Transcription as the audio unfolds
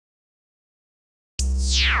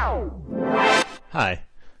Hi,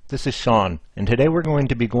 this is Sean, and today we're going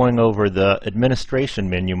to be going over the administration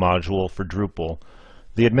menu module for Drupal.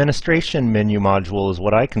 The administration menu module is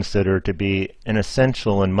what I consider to be an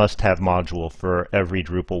essential and must-have module for every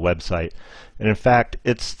Drupal website. And in fact,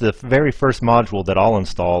 it's the very first module that I'll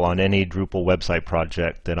install on any Drupal website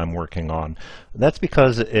project that I'm working on. That's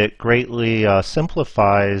because it greatly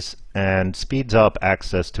simplifies and speeds up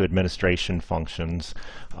access to administration functions.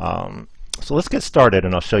 So let's get started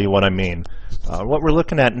and I'll show you what I mean. What we're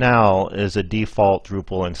looking at now is a default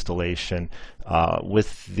Drupal installation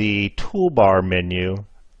with the toolbar menu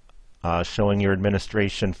showing your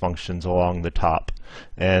administration functions along the top.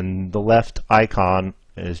 And the left icon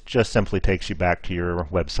just simply takes you back to your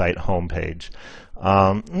website homepage.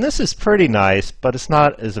 And this is pretty nice, but it's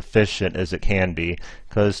not as efficient as it can be,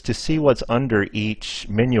 because to see what's under each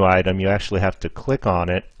menu item you actually have to click on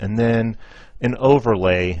it, and then an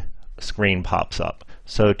overlay screen pops up.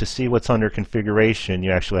 So to see what's under configuration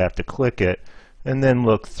you actually have to click it and then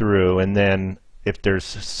look through, and then if there's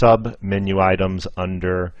sub menu items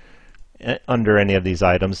under any of these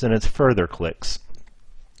items, then it's further clicks.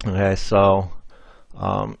 Okay, so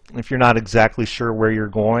if you're not exactly sure where you're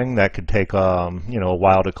going, that could take a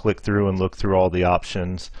while to click through and look through all the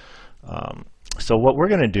options. So what we're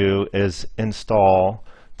going to do is install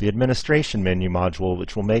the administration menu module,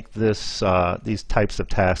 which will make these types of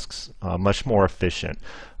tasks much more efficient.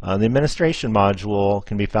 The administration module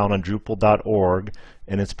can be found on Drupal.org,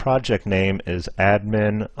 and its project name is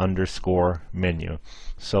admin_menu.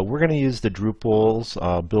 So we're going to use the Drupal's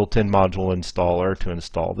built-in module installer to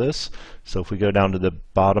install this. So if we go down to the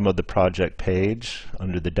bottom of the project page,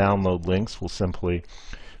 under the download links, we'll simply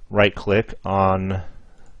right-click on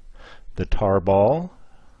the tarball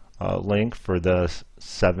link for the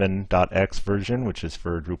 7.x version, which is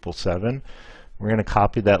for Drupal 7. We're going to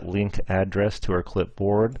copy that link address to our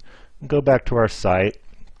clipboard and go back to our site,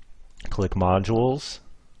 click modules,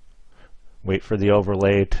 wait for the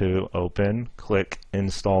overlay to open, click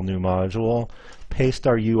install new module, paste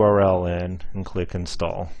our URL in, and click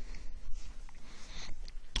install.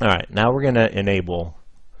 Alright, now we're going to enable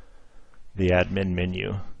the admin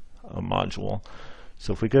menu module.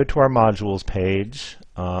 So if we go to our modules page,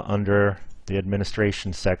 under the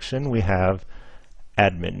administration section we have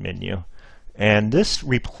admin menu, and this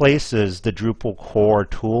replaces the Drupal core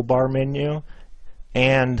toolbar menu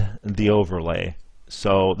and the overlay.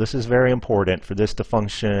 So this is very important. For this to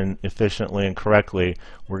function efficiently and correctly,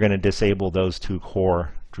 we're going to disable those two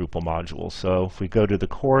core Drupal modules. So if we go to the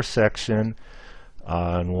core section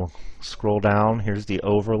and we'll scroll down, here's the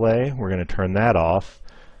overlay, we're going to turn that off,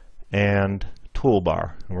 and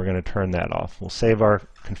toolbar, and we're going to turn that off. We'll save our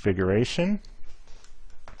configuration,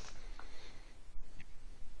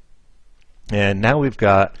 and now we've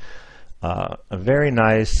got a very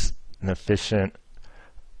nice and efficient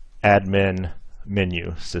admin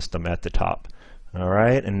menu system at the top.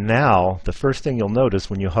 Alright, and now the first thing you'll notice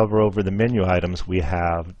when you hover over the menu items, we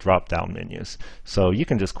have drop-down menus. So you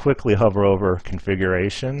can just quickly hover over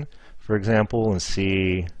configuration, for example, and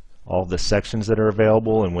see all the sections that are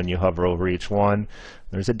available, and when you hover over each one,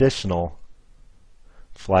 there's additional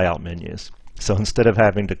flyout menus. So instead of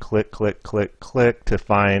having to click to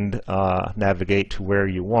find, navigate to where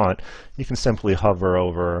you want, you can simply hover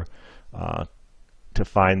over to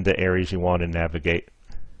find the areas you want and navigate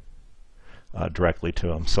directly to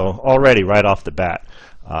them. So already right off the bat,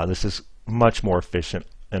 this is much more efficient.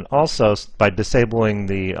 And also by disabling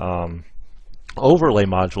the overlay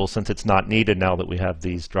module, since it's not needed now that we have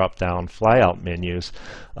these drop-down flyout menus,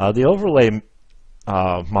 the overlay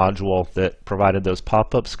module that provided those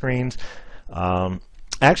pop-up screens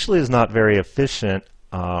actually is not very efficient,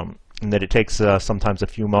 in that it takes sometimes a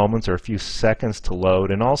few moments or a few seconds to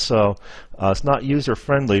load, and also it's not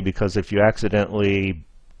user-friendly, because if you accidentally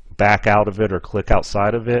back out of it or click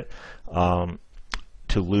outside of it,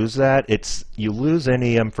 to lose that, you lose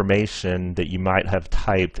any information that you might have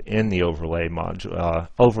typed in the overlay module,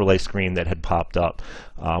 overlay screen that had popped up.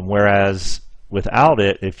 Whereas without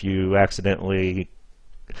it, if you accidentally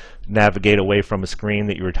navigate away from a screen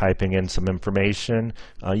that you were typing in some information,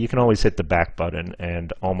 you can always hit the back button,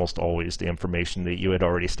 and almost always the information that you had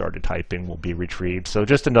already started typing will be retrieved. So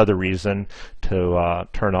just another reason to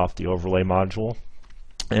turn off the overlay module.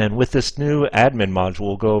 And with this new admin module,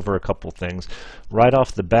 we'll go over a couple things. Right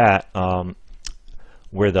off the bat,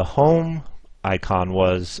 where the home icon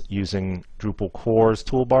was using Drupal core's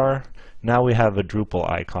toolbar, now we have a Drupal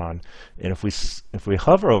icon. And if we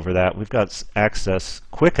hover over that, we've got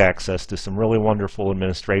quick access to some really wonderful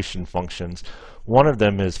administration functions. One of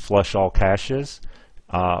them is flush all caches.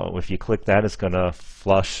 If you click that, it's going to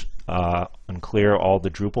flush and clear all the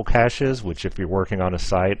Drupal caches, which if you're working on a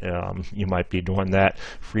site, you might be doing that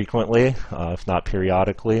frequently, if not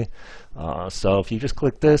periodically. So if you just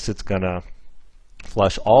click this, it's going to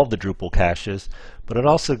flush all of the Drupal caches, but it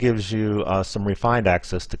also gives you some refined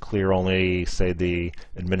access to clear only, say, the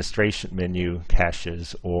administration menu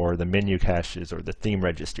caches or the menu caches or the theme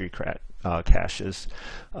registry caches.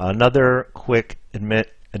 Another quick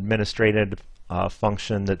administrative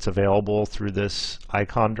function that's available through this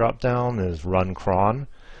icon dropdown is run cron.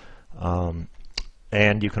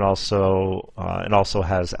 And you can also, it also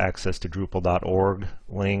has access to Drupal.org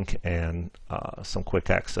link and some quick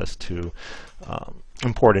access to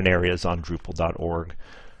important areas on Drupal.org.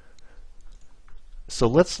 So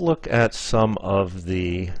let's look at some of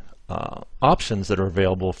the options that are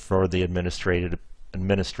available for the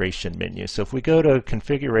administration menu. So if we go to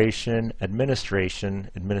Configuration, Administration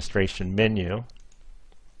Menu,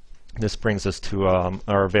 this brings us to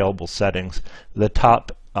our available settings. The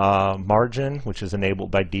top margin, which is enabled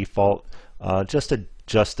by default, just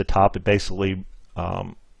adjust the top. It basically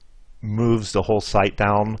moves the whole site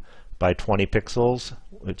down by 20 pixels,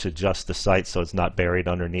 which adjusts the site so it's not buried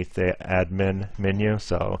underneath the admin menu.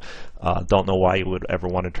 So don't know why you would ever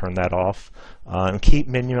want to turn that off. And keep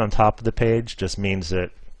menu on top of the page just means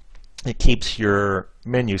that it keeps your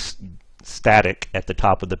menu static at the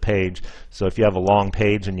top of the page. So if you have a long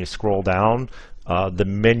page and you scroll down, the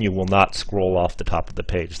menu will not scroll off the top of the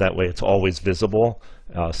page. That way it's always visible,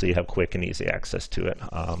 so you have quick and easy access to it.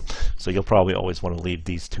 So you'll probably always want to leave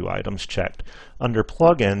these two items checked. Under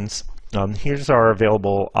plugins, here's our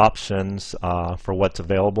available options for what's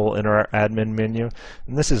available in our admin menu.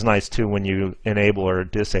 And this is nice too. When you enable or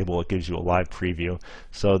disable, it gives you a live preview.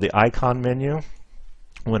 So the icon menu,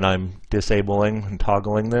 when I'm disabling and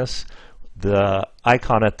toggling this, the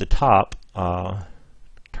icon at the top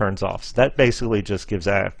turns off. So that basically just gives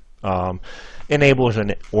that enables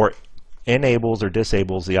or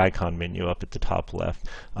disables the icon menu up at the top left.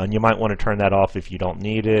 And you might want to turn that off if you don't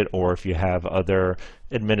need it, or if you have other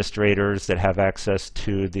administrators that have access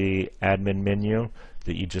to the admin menu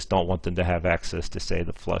that you just don't want them to have access to, say,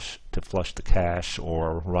 the flush the cache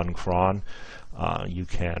or run cron. You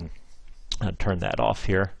can turn that off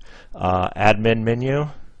here. Admin menu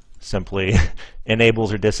simply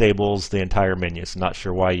enables or disables the entire menu. So not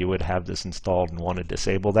sure why you would have this installed and want to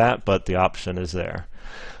disable that, but the option is there.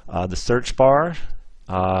 The search bar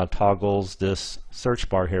toggles this search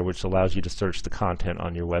bar here, which allows you to search the content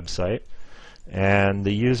on your website. And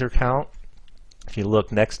the user count, if you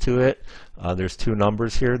look next to it, there's two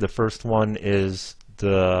numbers here. The first one is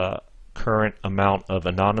the current amount of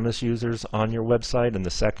anonymous users on your website, and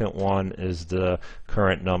the second one is the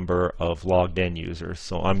current number of logged in users.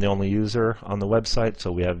 So I'm the only user on the website,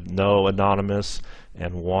 so we have no anonymous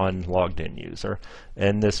and one logged in user,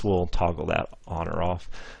 and this will toggle that on or off.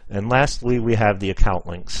 And lastly, we have the account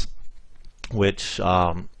links, which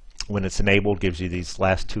when it's enabled gives you these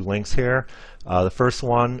last two links here. The first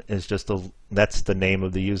one is just that's the name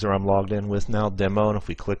of the user I'm logged in with now, demo, and if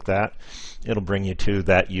we click that, it'll bring you to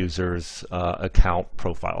that user's account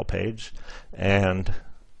profile page. And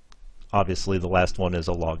obviously the last one is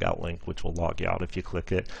a logout link, which will log you out if you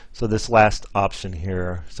click it. So this last option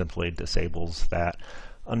here simply disables that.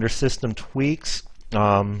 Under system tweaks,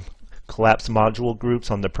 collapse module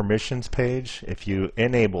groups on the permissions page, if you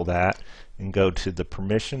enable that and go to the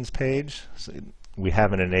permissions page, so we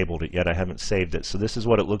haven't enabled it yet, I haven't saved it. So this is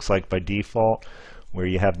what it looks like by default, where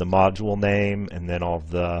you have the module name and then all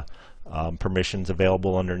the permissions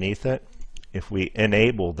available underneath it. If we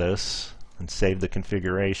enable this and save the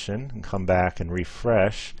configuration and come back and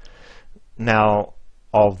refresh, now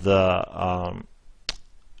all the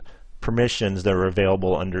permissions that are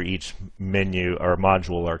available under each menu or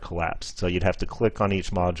module are collapsed. So you'd have to click on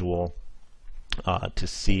each module to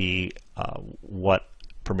see what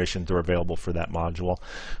permissions are available for that module.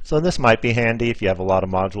 So this might be handy if you have a lot of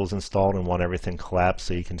modules installed and want everything collapsed,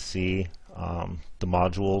 so you can see the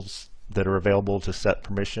modules that are available to set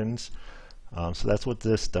permissions. So that's what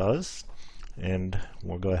this does, and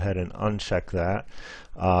we'll go ahead and uncheck that.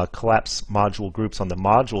 Collapse module groups on the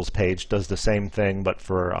modules page does the same thing, but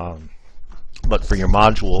for your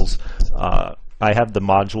modules. I have the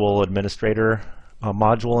module administrator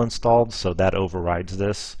module installed, so that overrides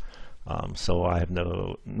this. So I have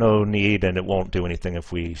no need, and it won't do anything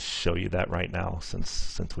if we show you that right now,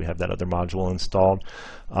 since we have that other module installed.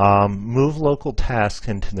 Move local tasks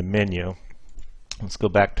into the menu. Let's go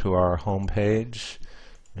back to our home page,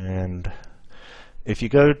 and if you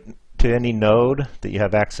go to any node that you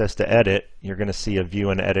have access to edit, you're going to see a view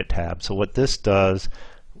and edit tab. So what this does,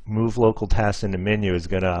 move local tasks in the menu, is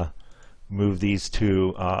going to move these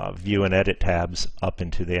two view and edit tabs up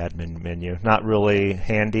into the admin menu. Not really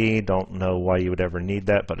handy, don't know why you would ever need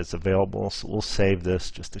that, but it's available. So we'll save this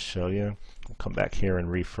just to show you. We'll come back here and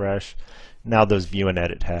refresh. Now those view and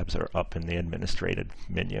edit tabs are up in the administrative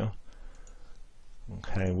menu.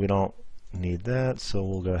 Okay, we don't need that, so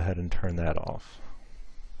we'll go ahead and turn that off.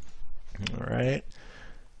 Alright.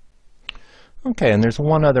 Okay, and there's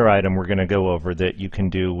one other item we're going to go over that you can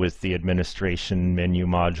do with the administration menu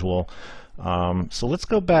module. So let's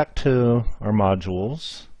go back to our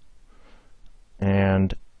modules,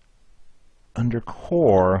 and under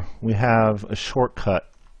core we have a shortcut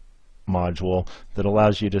module that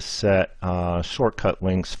allows you to set shortcut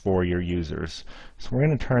links for your users. So we're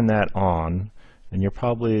going to turn that on, and you're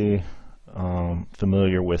probably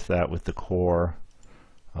familiar with that with the core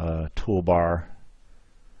toolbar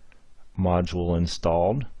module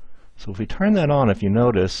installed. So if we turn that on, if you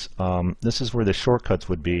notice, this is where the shortcuts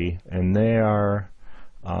would be, and they are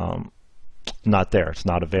not there. It's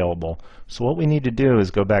not available. So what we need to do is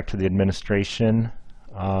go back to the administration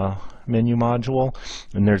menu module,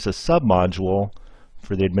 and there's a sub-module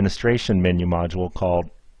for the administration menu module called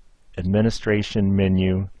administration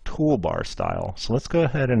menu toolbar style. So let's go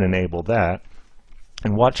ahead and enable that,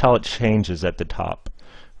 and watch how it changes at the top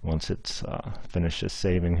once it's finishes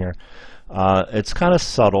saving here. It's kind of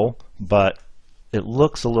subtle, but it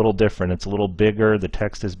looks a little different. It's a little bigger, the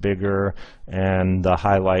text is bigger, and the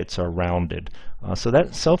highlights are rounded.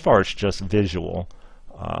 So far it's just visual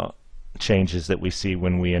changes that we see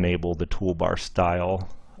when we enable the toolbar style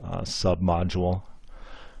sub-module.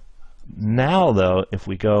 Now though, if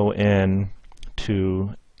we go in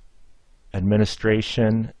to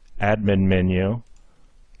administration admin menu,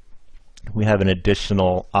 we have an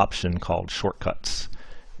additional option called shortcuts.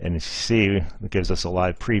 And as you see, it gives us a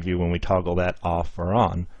live preview when we toggle that off or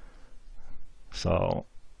on. So,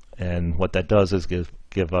 and what that does is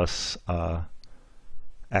give us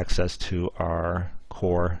access to our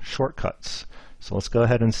core shortcuts. So let's go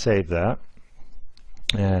ahead and save that.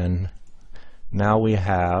 And now we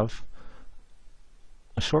have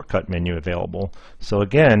a shortcut menu available. So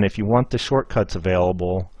again, if you want the shortcuts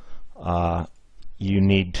available, you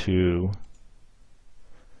need to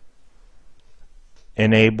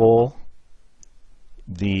enable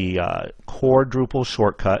the core Drupal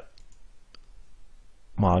shortcut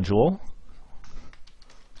module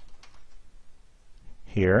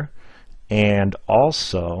here, and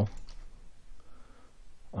also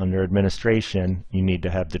under administration you need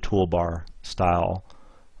to have the toolbar style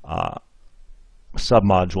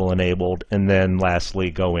submodule enabled, and then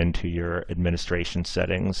lastly go into your administration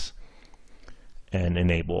settings and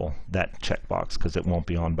enable that checkbox because it won't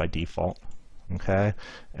be on by default. Okay,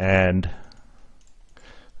 and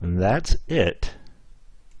that's it.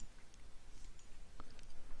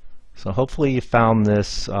 So hopefully you found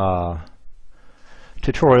this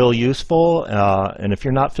tutorial useful, and if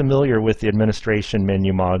you're not familiar with the administration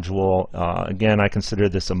menu module, again, I consider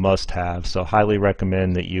this a must-have, so highly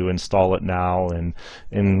recommend that you install it now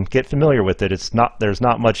and get familiar with it. There's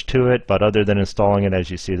not much to it, but other than installing it, as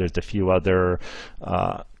you see, there's a few other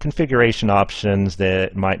configuration options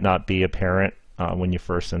that might not be apparent when you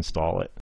first install it.